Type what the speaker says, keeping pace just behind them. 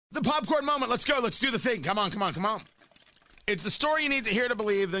the popcorn moment. Let's go. Let's do the thing. Come on. It's the story you need to hear to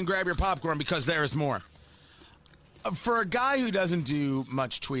believe, then grab your popcorn because there is more. For a guy who doesn't do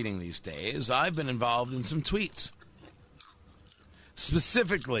much tweeting these days, I've been involved in some tweets.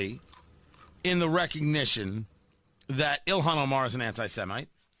 Specifically, in the recognition that Ilhan Omar is an anti-Semite,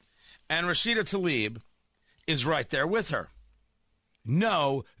 and Rashida Tlaib is right there with her.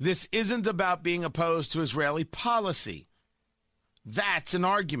 No, this isn't about being opposed to Israeli policy. That's an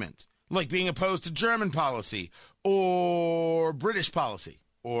argument, like being opposed to German policy, or British policy,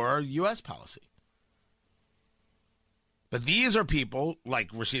 or U.S. policy. But these are people,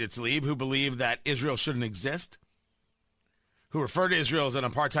 like Rashida Tlaib, who believe that Israel shouldn't exist, who refer to Israel as an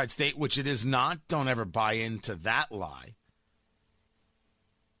apartheid state, which it is not. Don't ever buy into that lie.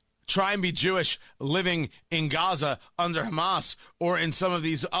 Try and be Jewish living in Gaza under Hamas or in some of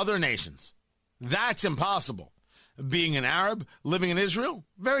these other nations. That's impossible. Being an Arab living in Israel,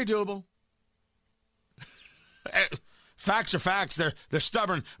 very doable. Facts are facts. They're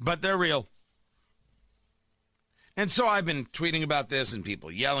stubborn, but they're real. And so I've been tweeting about this and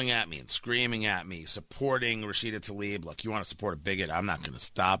people yelling at me and screaming at me, supporting Rashida Tlaib. Look, you want to support a bigot, I'm not going to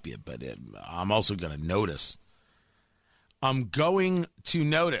stop you, but I'm also going to notice. I'm going to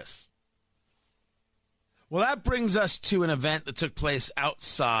notice. Well, that brings us to an event that took place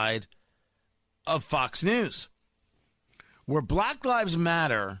outside of Fox News, where Black Lives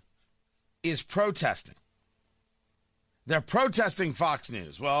Matter is protesting. They're protesting Fox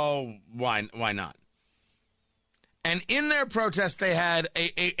News. Well, why not? And in their protest, they had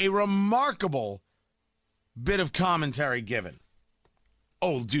a remarkable bit of commentary given.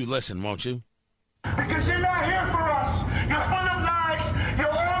 Oh, do listen, won't you? Because you're not here for us. You're full of lies.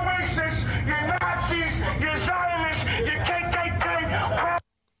 You're all racist. You're Nazis. You're Zionists. You're KKK.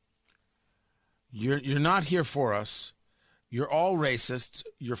 You're not here for us. You're all racists.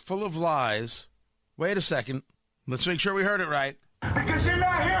 You're full of lies. Wait a second. Let's make sure we heard it right. Because you're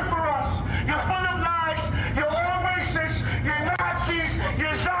not here for us. You're full of lies. You're all racist. You're Nazis.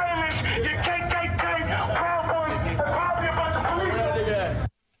 You're Zionists. You're KKK. Proud Boys. And probably a bunch of police.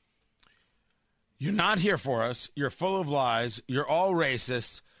 You're not here for us. You're full of lies. You're all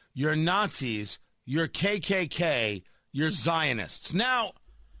racists. You're Nazis. You're KKK. You're Zionists. Now,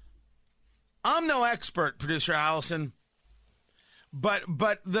 I'm no expert, producer Allison, but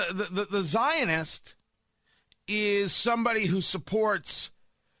the Zionist is somebody who supports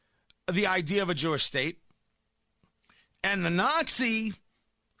the idea of a Jewish state. And the Nazi,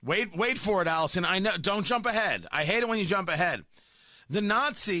 wait for it, Allison. I know, don't jump ahead. I hate it when you jump ahead. The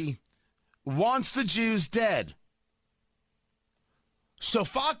Nazi wants the Jews dead. So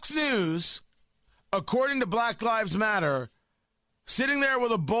Fox News, according to Black Lives Matter, sitting there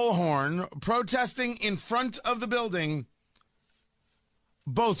with a bullhorn, protesting in front of the building,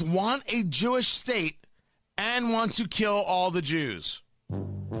 both want a Jewish state and want to kill all the Jews.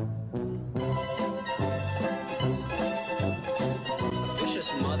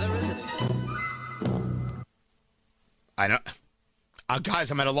 Vicious mother, isn't it? I know. Guys,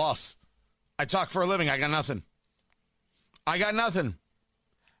 I'm at a loss. I talk for a living. I got nothing.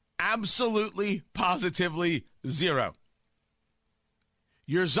 Absolutely, positively zero.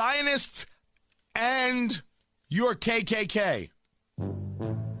 You're Zionists and you're KKK.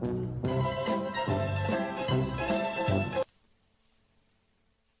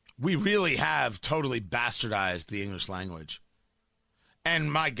 We really have totally bastardized the English language.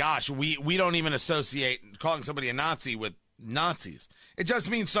 And my gosh, we don't even associate calling somebody a Nazi with Nazis. It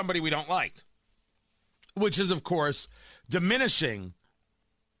just means somebody we don't like. Which is, of course, diminishing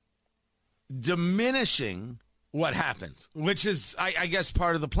what happened, which is, I guess,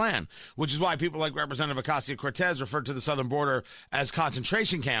 part of the plan, which is why people like Representative Ocasio-Cortez referred to the southern border as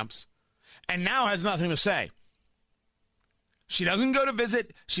concentration camps and now has nothing to say. She doesn't go to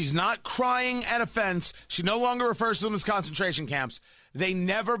visit. She's not crying at a fence. She no longer refers to them as concentration camps. They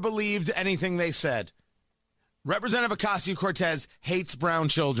never believed anything they said. Representative Ocasio-Cortez hates brown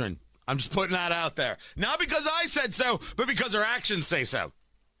children. I'm just putting that out there. Not because I said so, but because her actions say so.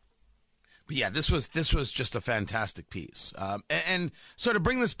 But yeah, this was just a fantastic piece. And so to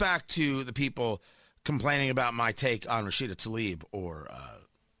bring this back to the people complaining about my take on Rashida Tlaib or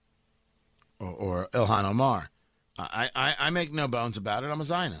Ilhan Omar, I make no bones about it. I'm a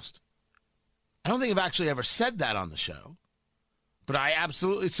Zionist. I don't think I've actually ever said that on the show, but I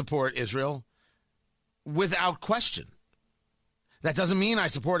absolutely support Israel without question. That doesn't mean I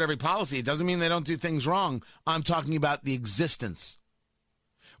support every policy. It doesn't mean they don't do things wrong. I'm talking about the existence.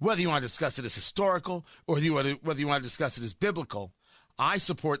 Whether you want to discuss it as historical or whether you want to discuss it as biblical, I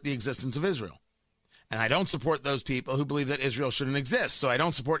support the existence of Israel. And I don't support those people who believe that Israel shouldn't exist. So I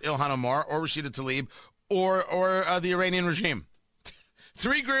don't support Ilhan Omar or Rashida Tlaib or the Iranian regime.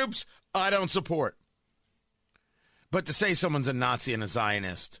 3 groups I don't support. But to say someone's a Nazi and a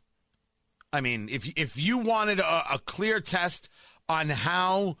Zionist, I mean, if you wanted a clear test on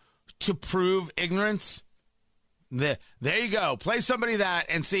how to prove ignorance, there you go. Play somebody that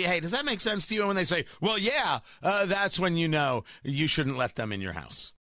and see, hey, does that make sense to you? And when they say, well, yeah, that's when you know you shouldn't let them in your house.